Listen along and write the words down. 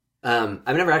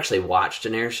I've never actually watched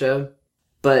an air show,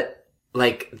 but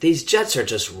like these jets are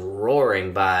just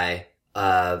roaring by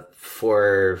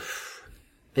for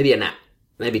maybe a nap,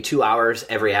 maybe 2 hours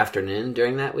every afternoon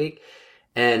during that week.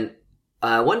 And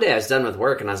one day I was done with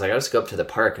work and I was like, I'll just go up to the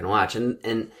park and watch.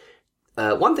 And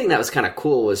one thing that was kind of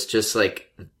cool was just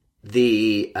like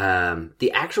the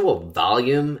actual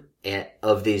volume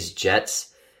of these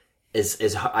jets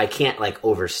is I can't like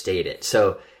overstate it.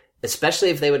 So especially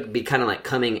if they would be kind of like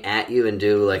coming at you and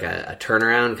do like a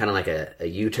turnaround, kind of like a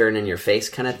U-turn in your face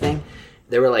kind of thing.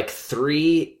 There were like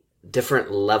 3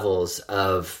 different levels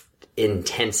of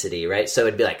intensity, right? So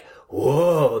it'd be like,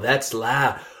 whoa, that's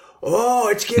loud. Oh,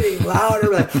 it's getting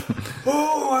louder. Like,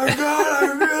 oh my God,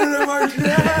 I really like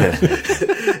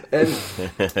that. And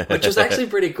which was actually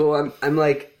pretty cool. I'm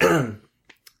like,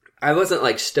 I wasn't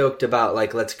like stoked about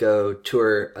like, let's go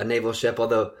tour a naval ship.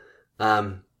 Although,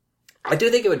 I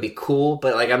do think it would be cool,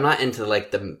 but like, I'm not into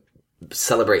like the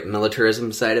celebrate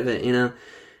militarism side of it, you know?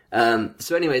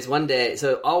 So anyways, one day,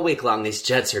 so all week long, these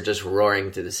jets are just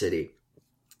roaring through the city.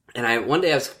 And one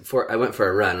day I went for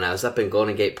a run and I was up in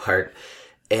Golden Gate Park.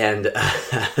 And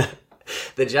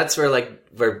the jets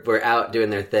were out doing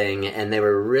their thing, and they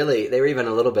were even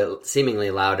a little bit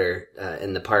seemingly louder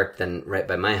in the park than right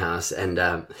by my house.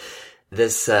 And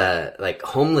this like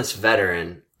homeless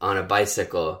veteran on a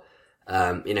bicycle,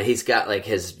 he's got like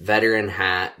his veteran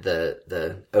hat,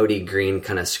 the OD green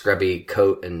kind of scrubby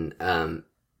coat, and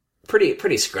pretty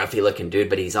scruffy looking dude,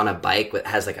 but he's on a bike that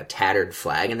has like a tattered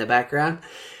flag in the background.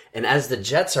 And as the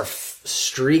jets are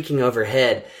streaking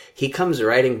overhead, he comes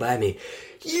riding by me.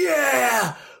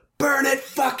 Yeah! Burn it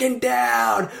fucking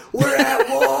down! We're at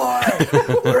war!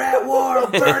 We're at war!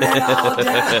 Burn it all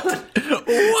down!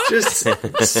 What? Just so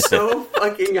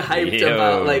fucking hyped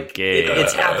about, like,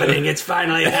 it's happening. It's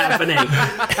finally happening.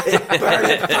 Burn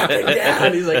it fucking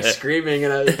down! He's like screaming,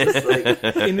 and I was just like...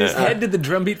 In his head, did the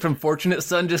drum beat from Fortunate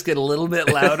Son just get a little bit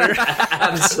louder?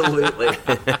 Absolutely.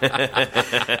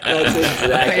 That's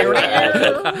exactly what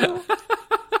happened.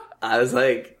 I was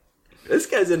like... This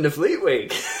guy's into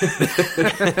Fleetwing.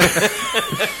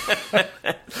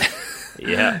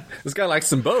 Yeah. This guy likes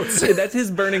some boats. Hey, that's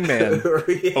his Burning Man.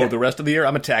 Yeah. Oh, the rest of the year,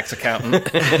 I'm a tax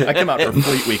accountant. I come out for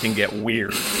Fleet Week and get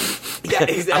weird. Yeah,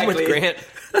 exactly.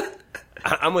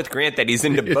 I'm with Grant that he's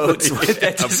into boats.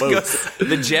 That just goes,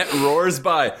 the jet roars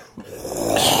by.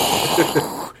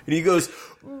 And he goes,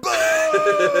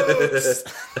 boats!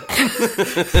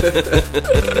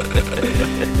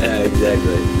 Yeah,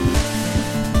 exactly.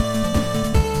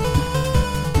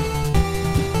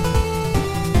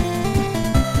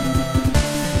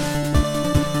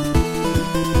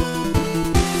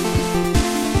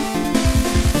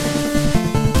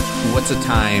 What's a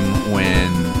time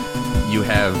when you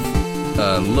have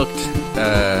looked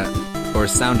or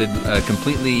sounded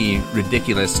completely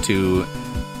ridiculous to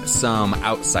some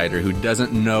outsider who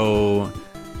doesn't know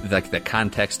like the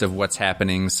context of what's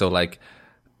happening? So like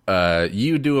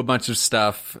you do a bunch of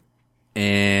stuff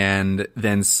and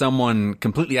then someone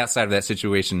completely outside of that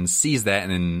situation sees that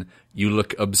and then you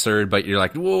look absurd, but you're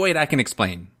like, well, wait, I can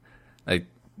explain. Like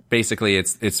basically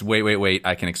it's wait,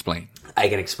 I can explain. I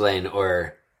can explain,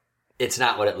 or it's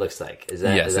not what it looks like. Is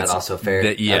that also fair?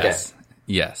 Yes. Okay.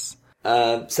 Yes.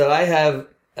 So I have,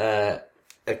 the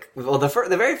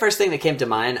very first thing that came to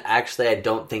mind, actually, I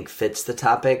don't think fits the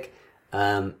topic.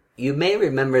 You may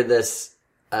remember this,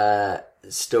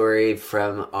 story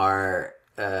from our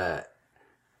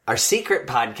secret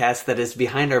podcast that is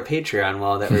behind our Patreon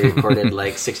wall that we recorded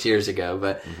like 6 years ago,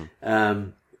 but,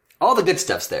 all the good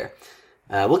stuff's there.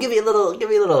 We'll give you a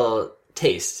little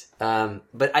taste.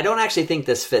 But I don't actually think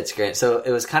this fits, Grant. So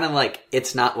it was kind of like,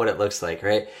 it's not what it looks like,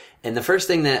 right? And the first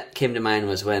thing that came to mind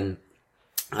was when,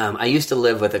 I used to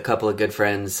live with a couple of good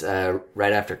friends,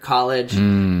 right after college.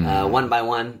 One by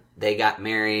one, they got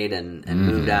married and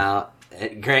moved out.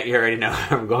 Grant, you already know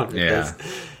where I'm going with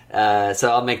this.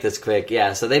 So I'll make this quick.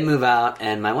 Yeah. So they move out,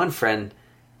 and my one friend,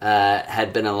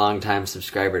 had been a long time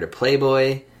subscriber to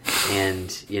Playboy,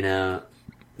 and, you know,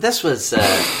 this was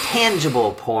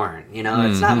tangible porn, you know?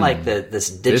 It's not like this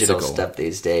digital Physical stuff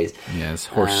these days. Yeah, it's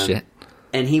horse shit.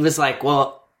 And he was like,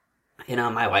 well, you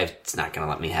know, my wife's not going to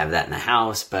let me have that in the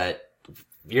house, but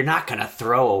you're not going to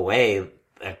throw away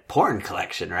a porn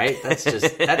collection, right?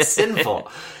 That's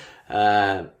sinful.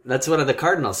 That's one of the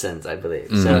cardinal sins, I believe.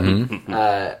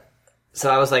 So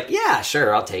I was like, yeah,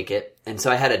 sure, I'll take it. And so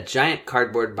I had a giant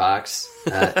cardboard box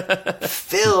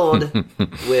filled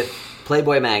with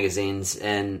Playboy magazines,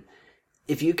 and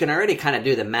if you can already kind of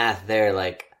do the math there,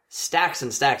 like stacks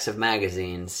and stacks of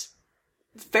magazines,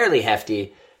 fairly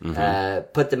hefty,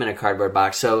 put them in a cardboard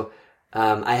box. So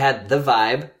I had The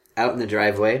Vibe, out in the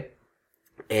driveway,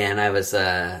 and I was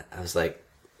like,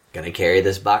 gonna carry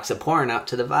this box of porn out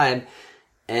to the Vibe.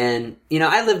 And,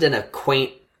 I lived in a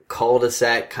quaint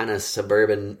cul-de-sac, kind of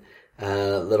suburban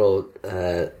little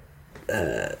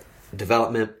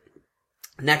development.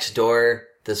 Next door,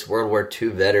 this World War II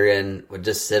veteran would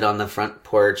just sit on the front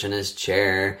porch in his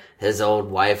chair. His old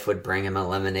wife would bring him a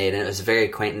lemonade, and it was very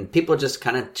quaint. And people just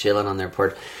kind of chilling on their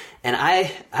porch. And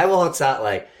I waltz out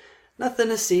like, nothing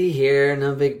to see here,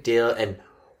 no big deal. And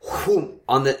whoom,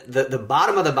 on the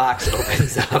bottom of the box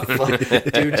opens up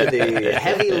due to the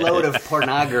heavy load of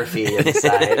pornography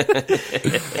inside.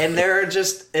 And there are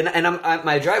just, and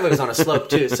my driveway was on a slope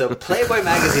too, so Playboy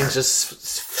magazines just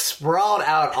sprawled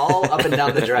out all up and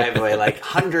down the driveway, like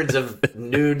hundreds of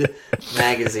nude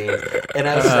magazines. And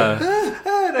I was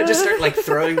and I just start like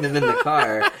throwing them in the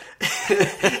car.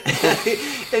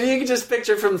 And you can just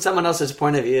picture from someone else's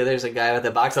point of view, there's a guy with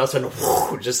a box, all of a sudden,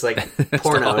 whoo, just like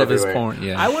porno all of his everywhere. porn,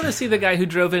 yeah. I want to see the guy who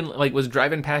drove in, like, was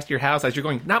driving past your house as you're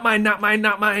going, not mine, not mine,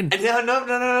 not mine.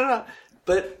 No.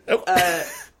 But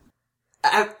as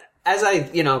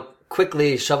I,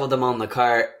 quickly shoveled them on the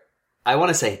car, I want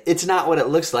to say it's not what it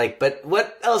looks like, but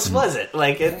what else was it?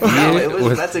 Like, it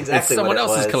was. That's exactly it's someone what it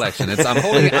else's was. collection.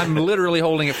 I'm literally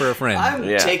holding it for a friend. I'm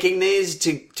taking these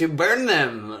to burn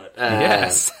them.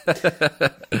 Yes.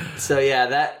 So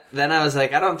yeah, then I was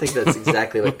like, I don't think that's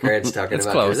exactly what Grant's talking It's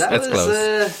about. close. That That's was,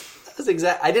 close. That was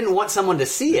exact. I didn't want someone to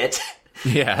see it.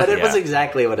 Yeah. But it was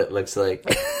exactly what it looks like.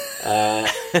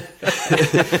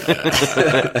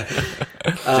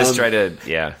 Just try to,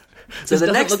 yeah. So This the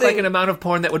doesn't next look thing, like an amount of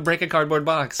porn that would break a cardboard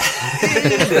box.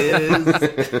 And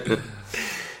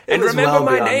was remember well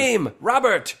my beyond- name,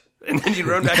 Robert. And then you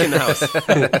run back in the house.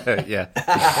 Yeah.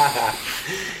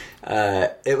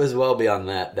 it was well beyond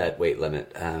that weight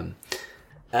limit.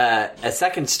 A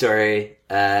second story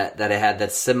that I had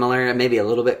that's similar, maybe a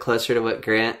little bit closer to what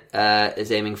Grant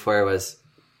is aiming for, was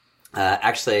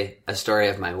actually a story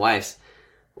of my wife's,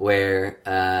 where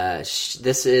she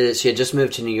had just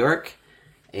moved to New York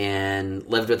and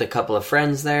lived with a couple of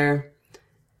friends there.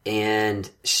 And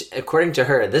according to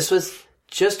her, this was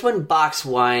just when box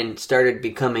wine started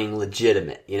becoming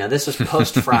legitimate. This was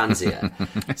post Franzia.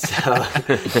 So,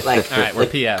 like, All right, we're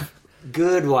PF.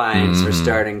 good wines were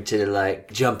starting to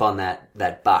like jump on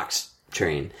that box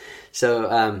train.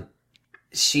 So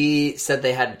she said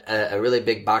they had a really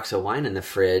big box of wine in the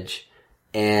fridge,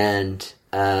 and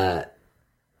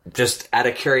just out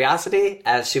of curiosity,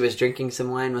 as she was drinking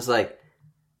some wine, was like,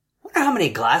 I wonder how many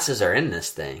glasses are in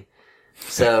this thing.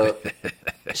 So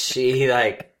she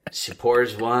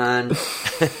pours one,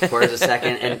 pours a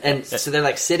second, and so they're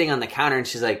like sitting on the counter, and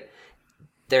she's like,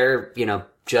 they're,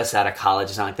 just out of college.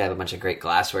 It's not like they have a bunch of great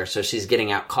glassware. So she's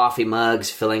getting out coffee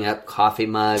mugs, filling up coffee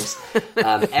mugs,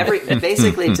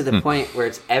 basically to the point where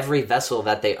it's every vessel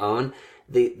that they own.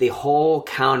 The whole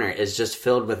counter is just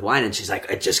filled with wine, and she's like,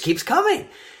 it just keeps coming.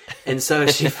 And so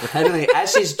she finally,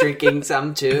 as she's drinking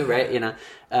some too, right,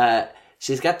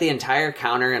 she's got the entire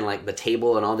counter and like the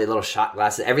table and all the little shot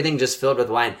glasses, everything just filled with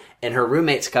wine. And her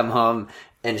roommates come home,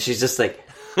 and she's just like,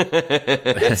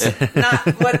 that's not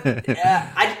what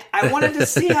I wanted to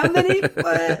see how many.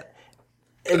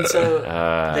 And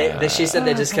so she said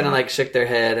they just kind of like shook their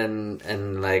head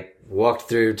and like walked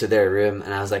through to their room.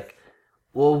 And I was like,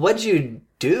 well, what'd you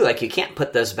do? Like, you can't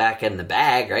put those back in the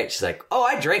bag, right? She's like, oh,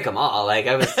 I drank them all. Like,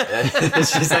 I was,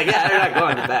 she's like, yeah, they're not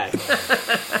going in the bag.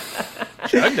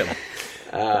 Chugged them.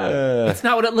 That's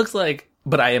not what it looks like,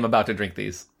 but I am about to drink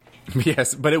these.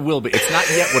 Yes, but it will be. It's not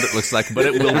yet what it looks like, but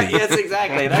it will be. Yes,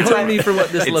 exactly. That's Join me for what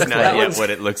this It's looks not like. yet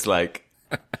what it looks like.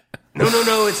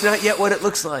 No, it's not yet what it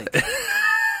looks like.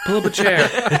 Pull up a chair.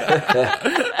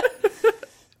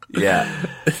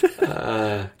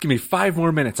 Yeah. Give me 5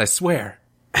 more minutes, I swear.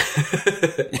 So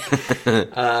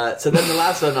then the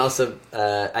last one also,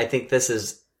 I think this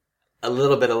is a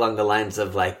little bit along the lines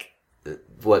of like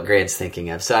what Grant's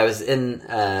thinking of. So I was in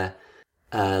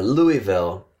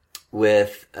Louisville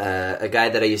with a guy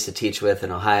that I used to teach with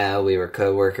in Ohio. We were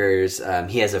co-workers.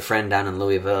 He has a friend down in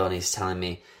Louisville, and he's telling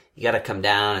me, you got to come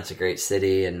down. It's a great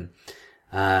city. And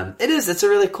it's a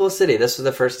really cool city. This was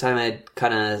the first time I'd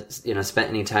kind of, spent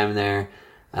any time there.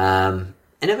 And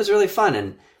it was really fun.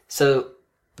 And so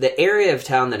the area of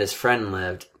town that his friend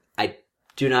lived, I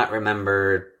do not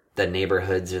remember the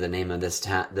neighborhoods or the name of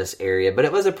this area, but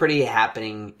it was a pretty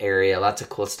happening area, lots of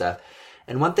cool stuff.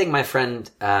 And one thing my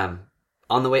friend, on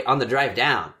the drive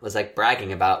down was like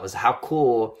bragging about was how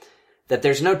cool that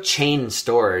there's no chain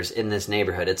stores in this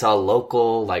neighborhood. It's all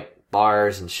local, like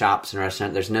bars and shops and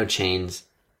restaurants. There's no chains.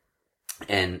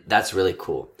 And that's really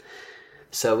cool.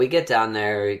 So we get down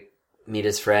there, we meet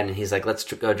his friend, and he's like, let's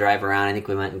go drive around. I think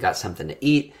we went and got something to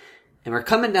eat. And we're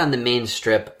coming down the main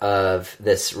strip of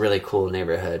this really cool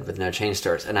neighborhood with no chain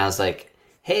stores. And I was like,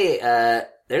 hey,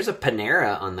 there's a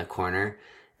Panera on the corner.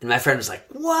 And my friend was like,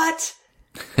 what?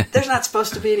 There's not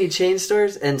supposed to be any chain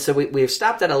stores. And so we're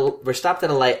stopped at a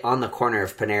light on the corner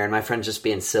of Panera, and my friend's just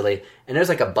being silly. And there's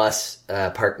like a bus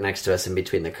parked next to us in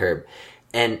between the curb.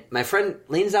 And my friend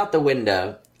leans out the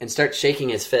window and starts shaking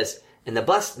his fist. And the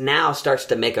bus now starts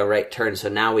to make a right turn. So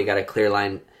now we got a clear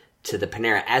line to the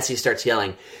Panera as he starts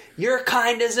yelling, your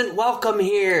kind isn't welcome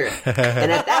here.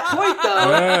 And at that point,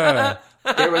 though,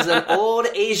 there was an old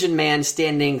Asian man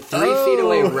standing 3 feet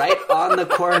away right on the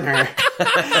corner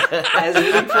as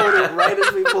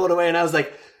we pulled away. And I was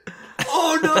like,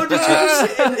 oh, no, did you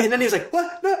just... And then he was like,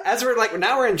 what? No. As we're like,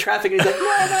 now we're in traffic, and he's like,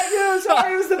 no, not you.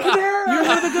 Sorry, it was the Panera. You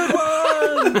were the good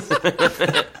ones.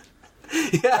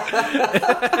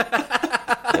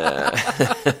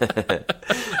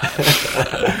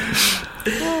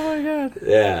 Oh my god!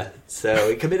 Yeah, so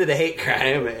we committed a hate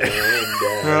crime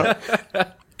and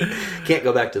can't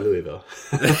go back to Louisville.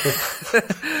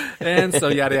 And so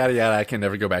yada yada yada. I can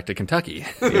never go back to Kentucky.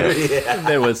 Yeah.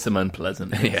 There was some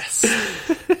unpleasantness. Yes,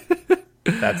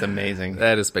 that's amazing.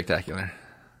 That is spectacular.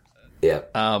 Yeah.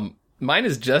 Mine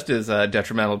is just as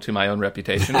detrimental to my own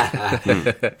reputation.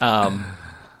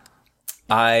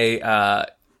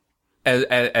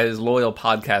 As loyal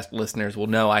podcast listeners will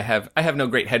know, I have no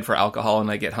great head for alcohol,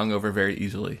 and I get hungover very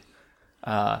easily.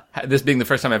 This being the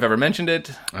first time I've ever mentioned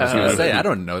it. I was going to say, I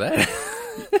don't know that.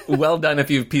 Well done if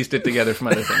you've pieced it together from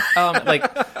other things.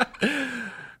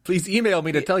 Please email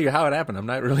me to tell you how it happened. I'm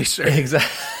not really sure. Exactly.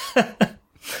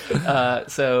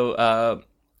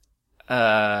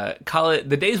 College,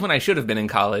 the days when I should have been in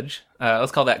college,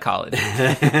 let's call that college.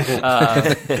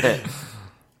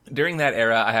 During that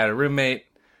era, I had a roommate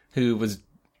who was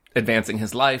advancing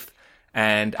his life,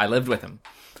 and I lived with him.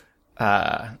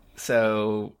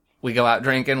 So we go out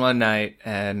drinking one night,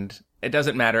 and it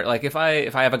doesn't matter. Like if I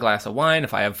have a glass of wine,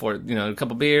 if I have a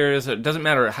couple beers, it doesn't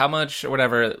matter how much or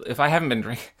whatever. If I haven't been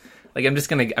drinking, like I'm just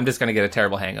gonna get a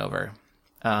terrible hangover,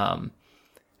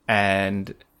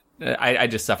 and I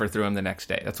just suffer through them the next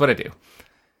day. That's what I do.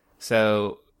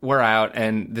 So we're out,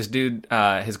 and this dude,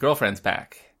 his girlfriend's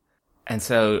back. And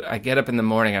so I get up in the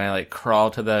morning and I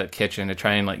crawl to the kitchen to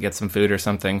try and get some food or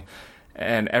something,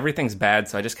 and everything's bad.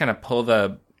 So I just kind of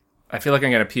I feel like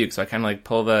I'm going to puke. So I kind of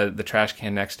pull the trash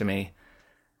can next to me,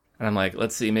 and I'm like,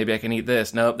 let's see, maybe I can eat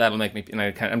this. Nope, that'll make me, and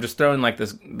I'm just throwing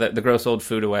the gross old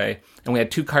food away. And we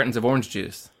had 2 cartons of orange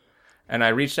juice, and I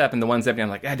reached up and the one's empty. I'm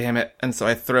like, God damn it. And so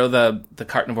I throw the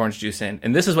carton of orange juice in,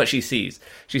 and this is what she sees.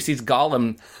 She sees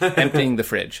Gollum emptying the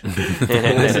fridge.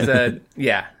 This is a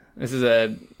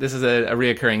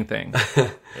reoccurring thing.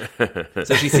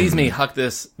 So she sees me huck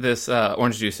this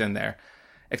orange juice in there,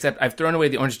 except I've thrown away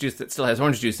the orange juice that still has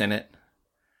orange juice in it,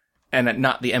 and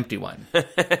not the empty one.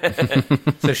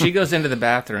 So she goes into the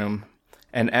bathroom,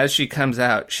 and as she comes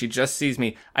out, she just sees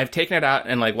me. I've taken it out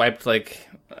and wiped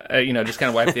just kind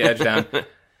of wiped the edge down,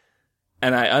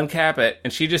 and I uncap it,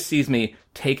 and she just sees me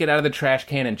take it out of the trash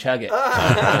can and chug it. And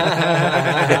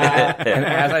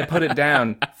as I put it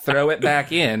down, throw it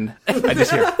back in, I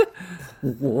just hear,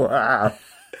 wow.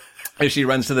 And she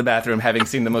runs to the bathroom, having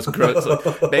seen the most gross.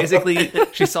 Basically,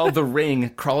 she saw the Ring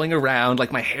crawling around,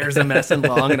 my hair's a mess and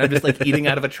long, and I'm just eating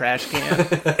out of a trash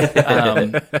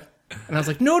can. And I was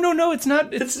like, no, it's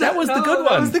not. That was the good one.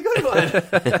 That was the good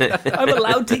one. I'm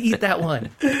allowed to eat that one.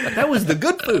 That was the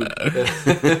good food.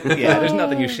 Yeah, there's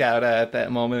nothing you shout at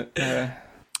that moment.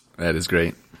 That is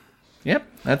great. Yep,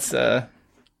 that's the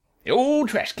old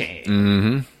trash can.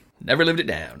 Mm-hmm. Never lived it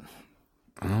down.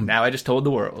 Now I just told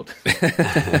the world.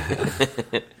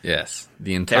 Yes,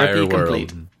 the entire Therapy world.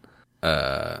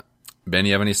 complete. Ben,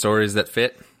 you have any stories that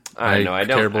fit? No, I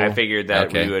don't. I figured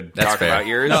that we would That's talk fair. about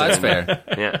yours. No, that's fair.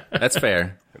 Yeah. That's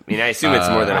fair. I mean, I assume it's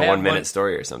more than I a have 1 minute one-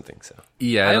 story or something. So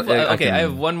Yeah. I have, I I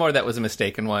have one more that was a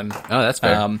mistaken one. Oh, that's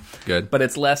fair. Good. But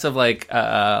it's less of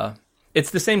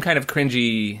it's the same kind of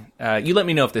cringy. You let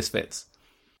me know if this fits.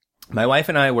 My wife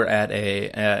and I were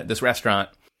at this restaurant,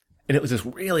 and it was this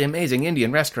really amazing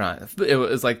Indian restaurant. It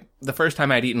was the first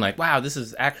time I'd eaten wow, this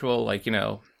is actual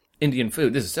Indian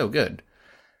food. This is so good.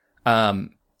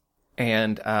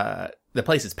 And the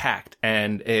place is packed,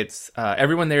 and it's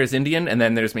everyone there is Indian, and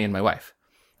then there's me and my wife.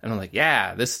 And I'm like,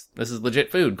 yeah, this is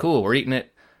legit food. Cool, we're eating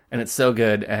it, and it's so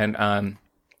good, and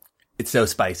it's so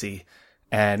spicy,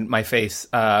 and my face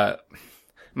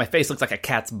looks like a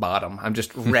cat's bottom. I'm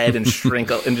just red and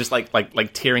shrinkled and just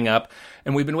like tearing up.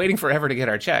 And we've been waiting forever to get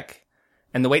our check,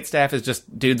 and the wait staff is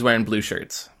just dudes wearing blue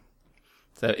shirts.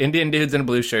 So Indian dudes in a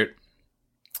blue shirt.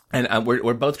 And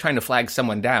we're both trying to flag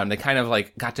someone down. They kind of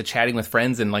like got to chatting with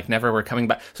friends and like never were coming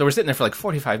back. So we're sitting there for like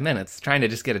 45 minutes trying to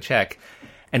just get a check.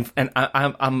 And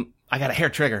I got a hair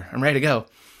trigger. I'm ready to go.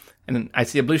 And then I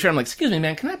see a blue shirt. I'm like, excuse me,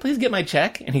 man, can I please get my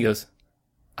check? And he goes,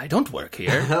 I don't work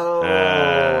here.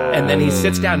 And then he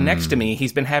sits down next to me.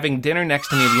 He's been having dinner next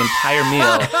to me the entire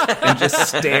meal and just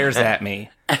stares at me.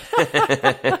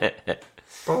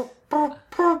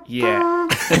 Yeah.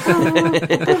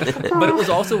 But it was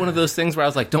also one of those things where I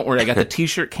was like, don't worry, I got the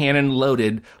t-shirt cannon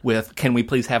loaded with, can we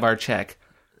please have our check?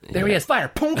 There he is,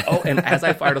 fire. Boom. Oh, and as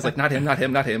I fired, I was like, not him, not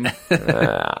him, not him.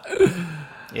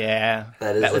 Yeah.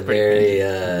 That is a very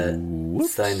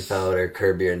Seinfeld or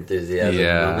Curb Your Enthusiasm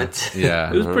moment.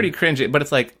 Yeah. It was pretty cringy, but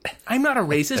it's like, I'm not a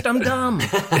racist, I'm dumb.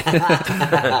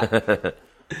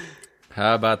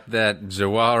 How about that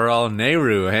Jawaharlal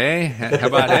Nehru, hey? How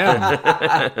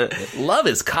about him? Love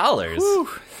his collars.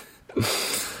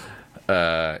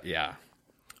 Yeah.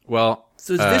 Well...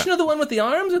 So is Vishnu the one with the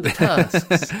arms or the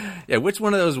tusks? Yeah, which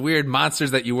one of those weird monsters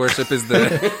that you worship is the...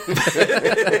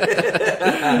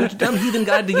 Which dumb heathen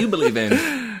god do you believe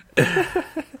in?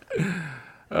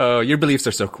 Oh, your beliefs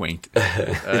are so quaint.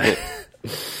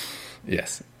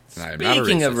 Yes.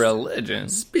 Speaking of religion.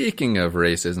 Speaking of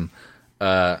racism.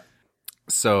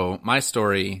 So my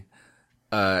story,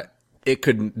 it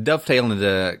could dovetail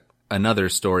into another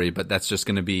story, but that's just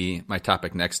going to be my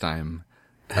topic next time.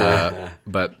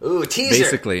 But Ooh, teaser.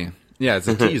 Basically, yeah, it's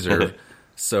a teaser.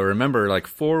 So remember, like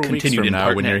 4 weeks from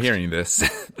now when you're hearing this.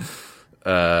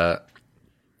 But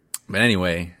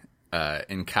anyway,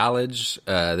 in college,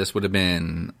 this would have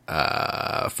been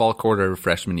fall quarter of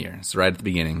freshman year. So right at the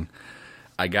beginning,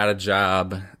 I got a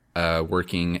job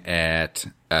working at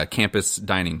a campus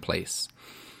dining place.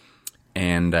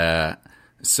 And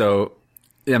so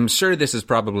I'm sure this is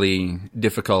probably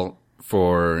difficult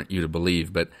for you to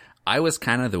believe, but I was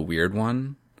kind of the weird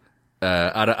one.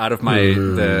 Out of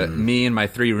me and my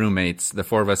 3 roommates, the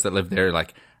 4 of us that lived there,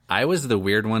 like, I was the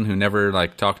weird one who never,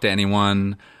 like, talked to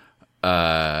anyone,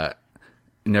 never,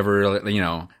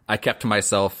 I kept to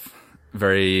myself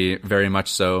very, very much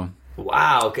so.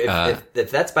 Wow,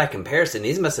 if that's by comparison,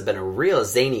 these must have been a real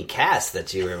zany cast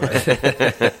that you were with.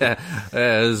 It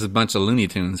was a bunch of Looney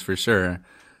Tunes for sure.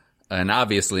 And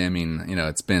obviously, I mean,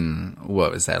 it's been,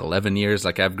 what was that, 11 years?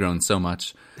 Like, I've grown so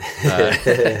much.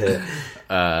 But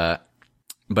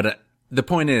the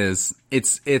point is,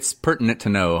 it's pertinent to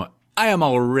know I am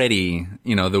already,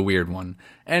 the weird one.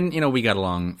 And, we got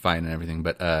along fine and everything.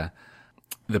 But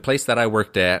the place that I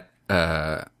worked at,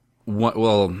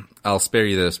 well, I'll spare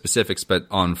you the specifics, but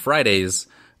on Fridays,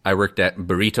 I worked at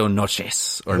Burrito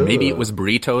Noches, or maybe it was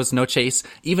Burritos Noches.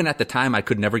 Even at the time, I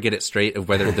could never get it straight of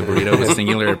whether the burrito was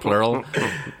singular or plural.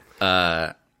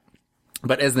 But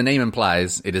as the name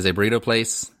implies, it is a burrito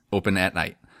place open at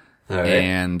night. All right.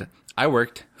 And I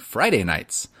worked Friday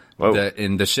nights.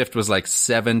 And the shift was like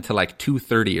 7 to like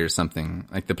 2:30 or something.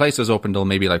 Like the place was open till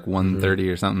maybe like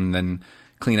 1:30 or something, then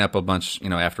clean up a bunch,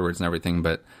 afterwards and everything.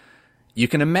 But you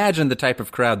can imagine the type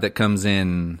of crowd that comes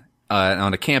in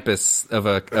on a campus of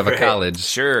a college.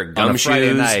 Sure, on a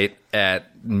Friday gumshoes. night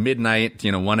at midnight,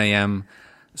 1 a.m.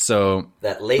 So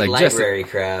That late like, library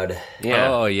crowd. Yeah.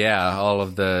 Oh yeah, all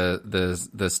of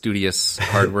the studious,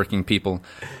 hardworking people.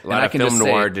 A lot of film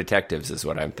noir detectives is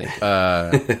what I'm thinking.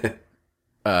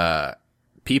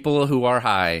 People who are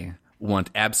high want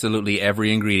absolutely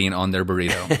every ingredient on their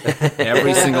burrito.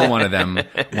 Every single one of them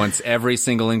wants every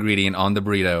single ingredient on the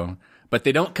burrito. But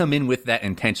they don't come in with that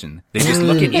intention. They just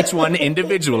look at each one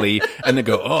individually and they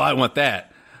go, oh, I want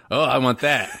that. Oh, I want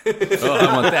that. Oh,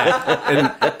 I want that. And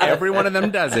every one of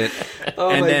them does it.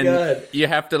 Oh, and my then God. you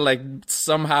have to like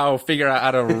somehow figure out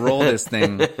how to roll this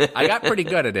thing. I got pretty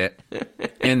good at it.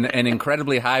 And an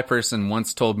incredibly high person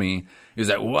once told me, he was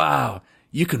like, wow,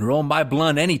 you can roll my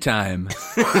blunt anytime.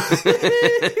 Was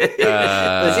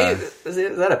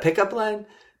that a pickup line?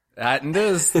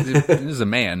 This is a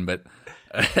man, but...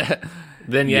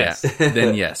 Then yes. Yeah,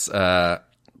 then yes.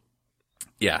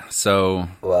 Yeah, so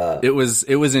Wow. it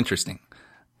was interesting.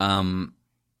 But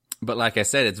like I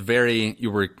said,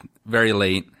 you work very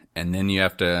late and then you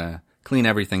have to clean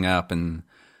everything up. And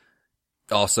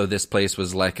also this place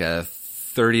was like a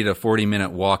 30 to 40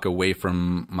 minute walk away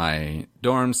from my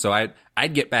dorm. So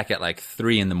I'd get back at like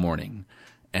 3 a.m.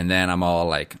 and then I'm all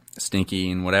like stinky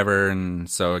and whatever. And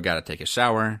so I got to take a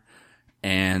shower.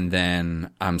 And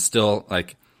then I'm still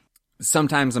like,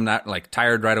 sometimes I'm not like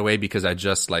tired right away because I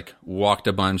just like walked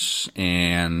a bunch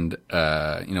and,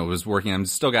 was working. I'm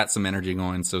still got some energy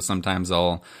going. So sometimes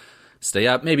I'll stay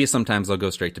up. Maybe sometimes I'll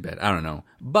go straight to bed. I don't know.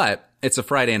 But it's a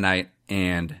Friday night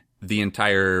and the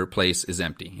entire place is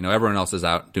empty. Everyone else is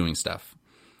out doing stuff.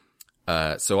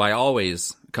 So I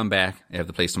always come back and have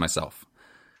the place to myself.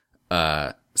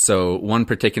 So one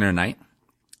particular night,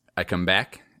 I come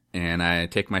back and I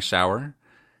take my shower,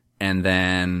 and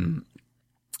then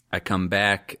I come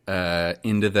back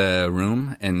into the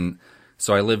room. And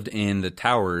so I lived in the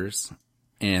towers,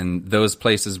 and those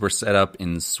places were set up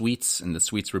in suites, and the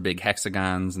suites were big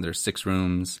hexagons, and there's 6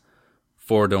 rooms,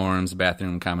 4 dorms,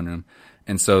 bathroom, common room.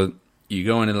 And so you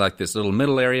go into like this little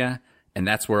middle area, and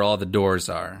that's where all the doors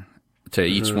are to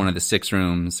each one of the 6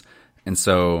 rooms. And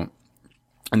so,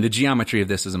 and the geometry of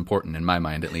this is important in my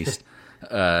mind, at least.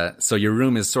 So your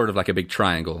room is sort of like a big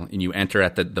triangle, and you enter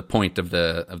at the point of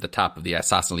the top of the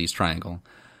isosceles triangle.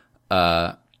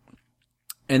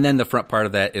 And then the front part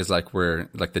of that is like where,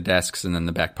 like the desks, and then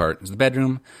the back part is the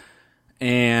bedroom.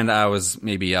 And I was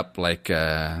maybe up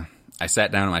I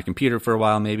sat down on my computer for a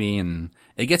while maybe, and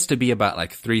it gets to be about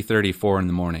like 3:30, 4 in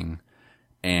the morning.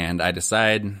 And I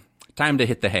decide, time to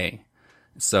hit the hay.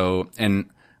 So, and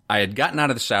I had gotten out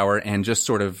of the shower and just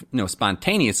sort of,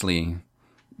 spontaneously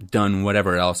done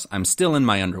whatever else. I'm still in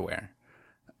my underwear.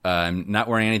 I'm not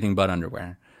wearing anything but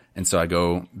underwear. And so I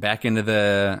go back into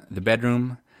the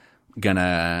bedroom,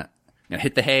 gonna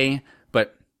hit the hay,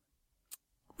 but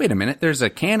wait a minute, there's a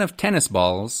can of tennis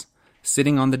balls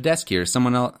sitting on the desk here.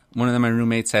 One of my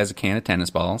roommates has a can of tennis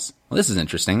balls. Well, this is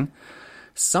interesting.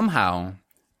 Somehow,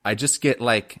 I just get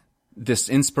like this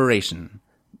inspiration.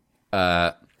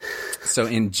 So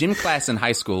in gym class in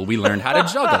high school, we learned how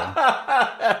to juggle.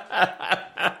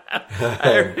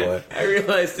 I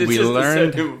realized it's just a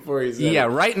second before he said it. Yeah,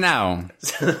 right now,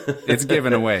 it's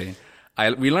given away.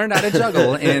 We learned how to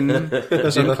juggle in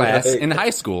gym class in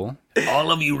high school.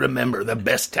 All of you remember the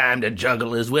best time to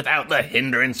juggle is without the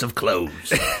hindrance of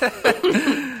clothes.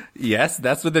 Yes,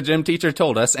 that's what the gym teacher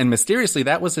told us, and mysteriously,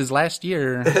 that was his last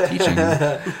year teaching.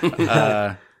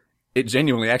 It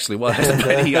genuinely actually was,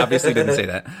 but he obviously didn't say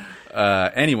that.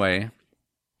 Anyway,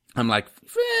 I'm like,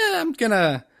 I'm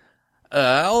gonna,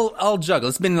 I'll juggle.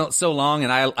 It's been so long,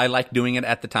 and I like doing it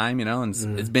at the time, and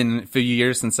it's been a few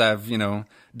years since I've,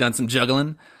 done some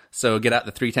juggling. So get out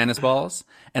the 3 tennis balls,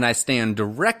 and I stand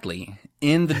directly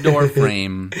in the door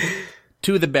frame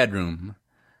to the bedroom.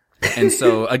 And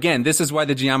so, again, this is why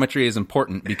the geometry is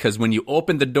important, because when you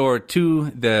open the door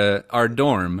to our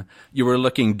dorm, you were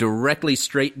looking directly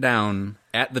straight down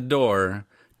at the door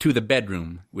to the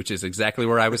bedroom, which is exactly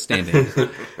where I was standing.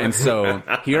 And so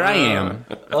here I am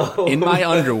in my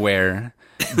underwear,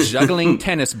 juggling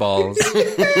tennis balls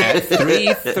at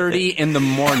 3:30 in the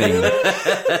morning.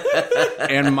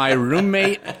 And my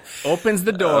roommate opens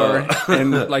the door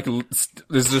and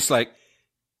is just like,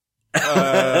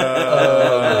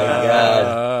 Oh my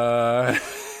God.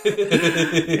 What do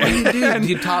you do? Do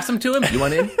you toss him to him? You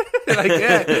want in?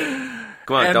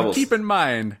 Come on, and doubles. keep in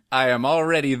mind, I am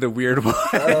already the weird one.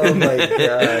 Oh my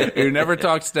God. Who never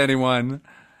talks to anyone.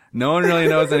 No one really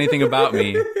knows anything about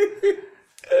me.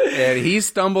 And he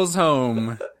stumbles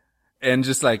home and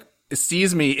just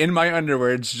sees me in my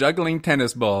underwear juggling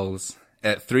tennis balls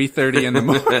at 3:30 in the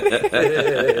morning.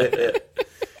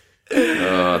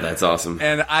 Oh, that's awesome.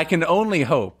 And I can only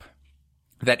hope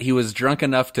that he was drunk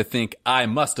enough to think I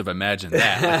must have imagined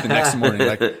that the next morning.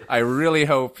 I really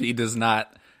hope he does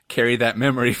not carry that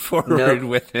memory forward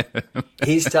with him.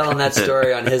 He's telling that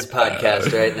story on his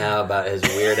podcast right now about his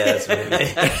weird ass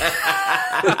roommate.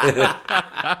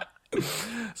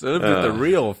 So the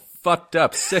real fucked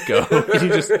up sicko.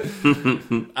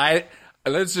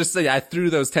 Let's just say I threw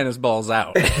those tennis balls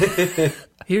out.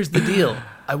 Here's the deal.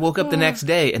 I woke up the next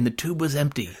day and the tube was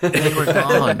empty. They were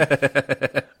gone.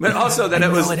 But also that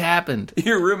it was what happened.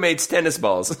 Your roommate's tennis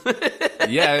balls.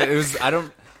 Yeah, it was.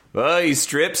 Well, he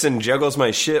strips and juggles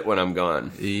my shit when I'm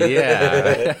gone.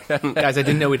 Yeah. Guys, I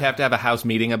didn't know we'd have to have a house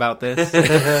meeting about this.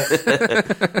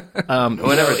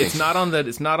 Whatever. It's not on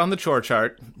the chore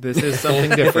chart. This is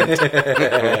something different.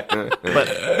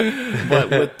 but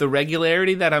with the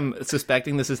regularity that I'm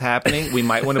suspecting this is happening, we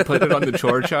might want to put it on the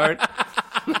chore chart.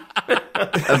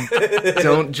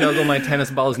 Don't juggle my tennis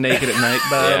balls naked at night,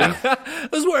 bud. I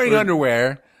was wearing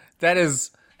underwear. That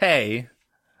is, hey.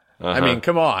 I mean,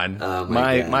 come on. Oh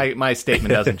My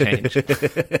statement doesn't change.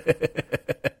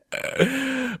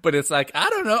 But it's I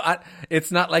don't know.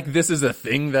 It's not like this is a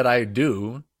thing that I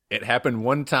do. It happened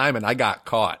one time and I got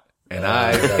caught. And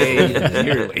I paid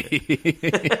dearly.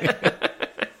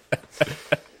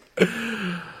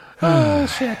 Oh,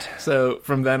 shit. So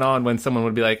from then on, when someone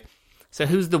would be like, so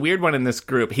who's the weird one in this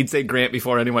group? He'd say Grant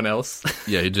before anyone else.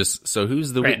 Yeah, so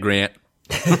who's the Grant?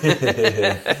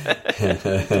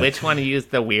 Which one of you is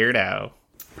the weirdo?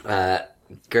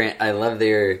 Grant, I love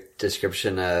your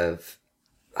description of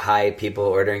high people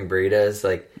ordering burritos,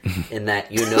 like in that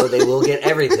they will get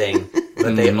everything,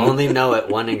 but they only know it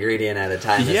one ingredient at a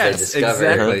time as they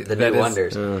discover the new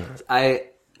wonders.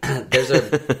 There's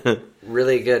a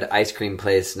really good ice cream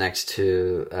place next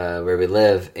to where we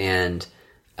live, and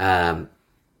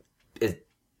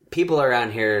people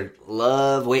around here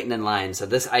love waiting in line. So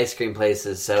this ice cream place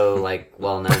is so like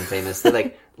well known, famous. They're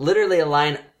like literally a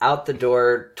line out the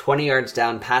door, 20 yards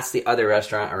down, past the other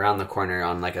restaurant, around the corner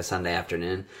on like a Sunday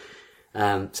afternoon.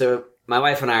 So my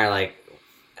wife and I are like,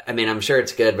 I mean, I'm sure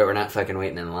it's good, but we're not fucking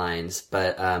waiting in lines.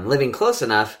 But living close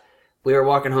enough, we were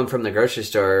walking home from the grocery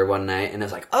store one night, and it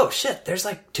was like, oh shit, there's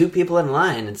like 2 people in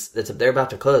line. They're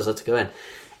about to close. Let's go in.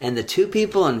 And the 2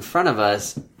 people in front of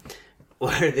us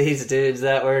were these dudes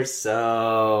that were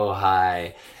so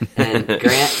high. And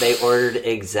Grant, they ordered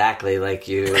exactly like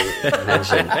you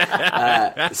mentioned.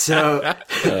 That's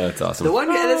awesome. The one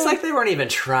guy, it's like they weren't even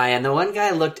trying. The one guy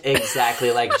looked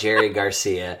exactly like Jerry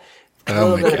Garcia. A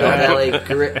little bit of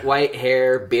belly, white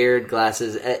hair, beard,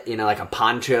 glasses, like a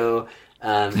poncho.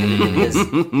 And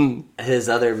his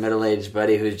other middle-aged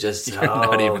buddy who's just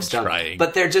not even stumped. trying.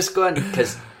 But they're just going,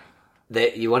 because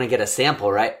you want to get a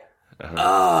sample, right? Uh-huh.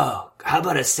 Oh, how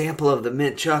about a sample of the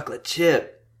mint chocolate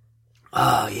chip?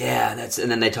 Oh, yeah. And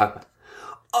then they talk about,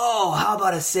 oh, how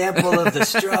about a sample of the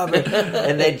strawberry?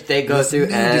 And they go through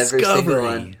every single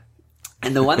one.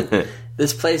 And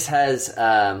this place has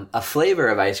a flavor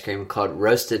of ice cream called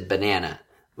roasted banana,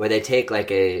 where they take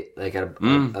like a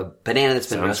banana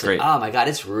that's been roasted. Great. Oh my God,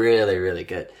 it's really, really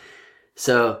good.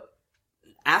 So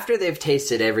after they've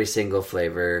tasted every single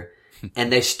flavor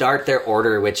and they start their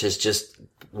order, which is just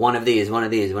one of these,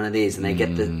 and they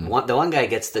get the one guy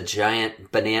gets the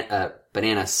giant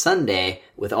banana sundae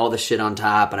with all the shit on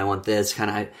top, and I want this kind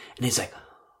of, and he's like,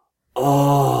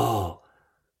 oh,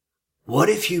 what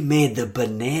if you made the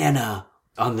banana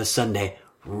on the sundae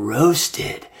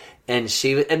roasted? And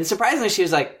surprisingly, she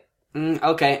was like,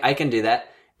 okay, I can do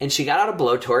that. And she got out a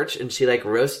blowtorch and she like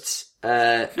roasts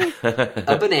a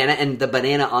banana, and the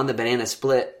banana on the banana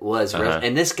split was roasted.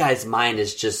 And this guy's mind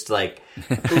is just like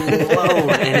blown.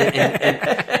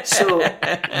 and so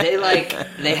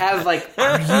they have like,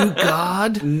 are you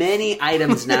God? Many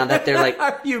items now that they're like,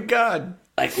 are you God?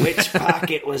 Like, which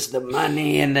pocket was the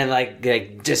money? And then like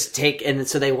just take, and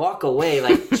so they walk away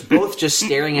like both just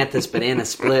staring at this banana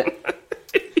split.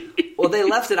 Well, they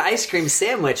left an ice cream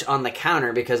sandwich on the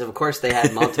counter because, of course, they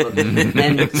had multiple.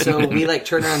 And so we like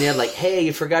turn around the other, like, "Hey,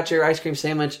 you forgot your ice cream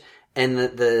sandwich." And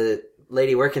the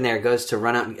lady working there goes to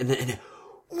run out, and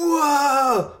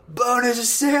whoa, bonus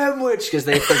sandwich, because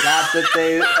they forgot that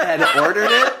they had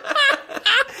ordered it.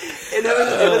 And it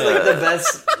was like the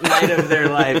best night of their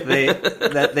life.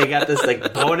 They got this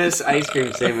like bonus ice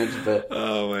cream sandwich, but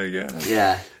oh my God,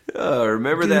 yeah. Oh,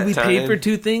 remember that we time? paid for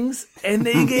 2 things, and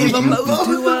they gave them both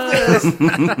to us.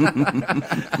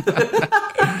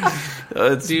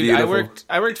 That's Dude, beautiful.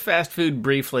 I worked fast food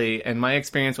briefly, and my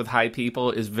experience with high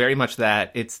people is very much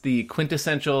that. It's the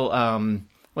quintessential,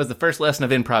 was the first lesson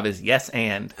of improv is yes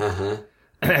and. Uh-huh.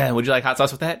 Would you like hot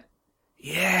sauce with that?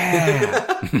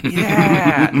 Yeah.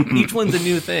 Yeah. Each one's a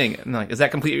new thing. And I'm like, does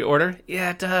that complete your order?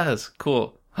 Yeah, it does.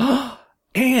 Cool.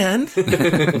 And?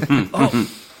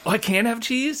 Oh, I can't have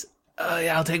cheese?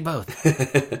 Yeah, I'll take both.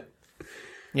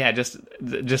 Yeah,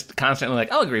 just constantly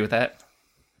like, I'll agree with that.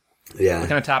 Yeah. What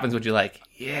kind of toppings would you like?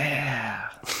 Yeah.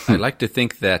 I like to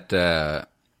think that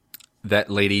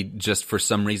that lady just for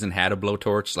some reason had a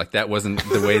blowtorch. Like that wasn't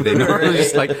the way they normally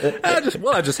just like. I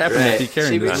just happened to be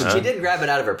carrying this. She did grab it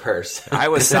out of her purse. I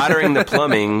was soldering the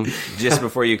plumbing just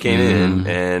before you came in,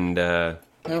 and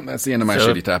Well, that's the end of my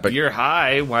shitty topic. If you're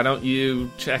high, why don't you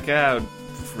check out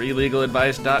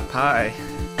freelegaladvice.pie?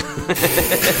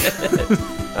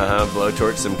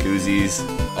 blowtorch some koozies.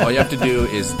 All you have to do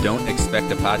is don't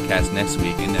expect a podcast next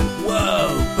week, and then whoa,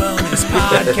 bonus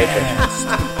podcast.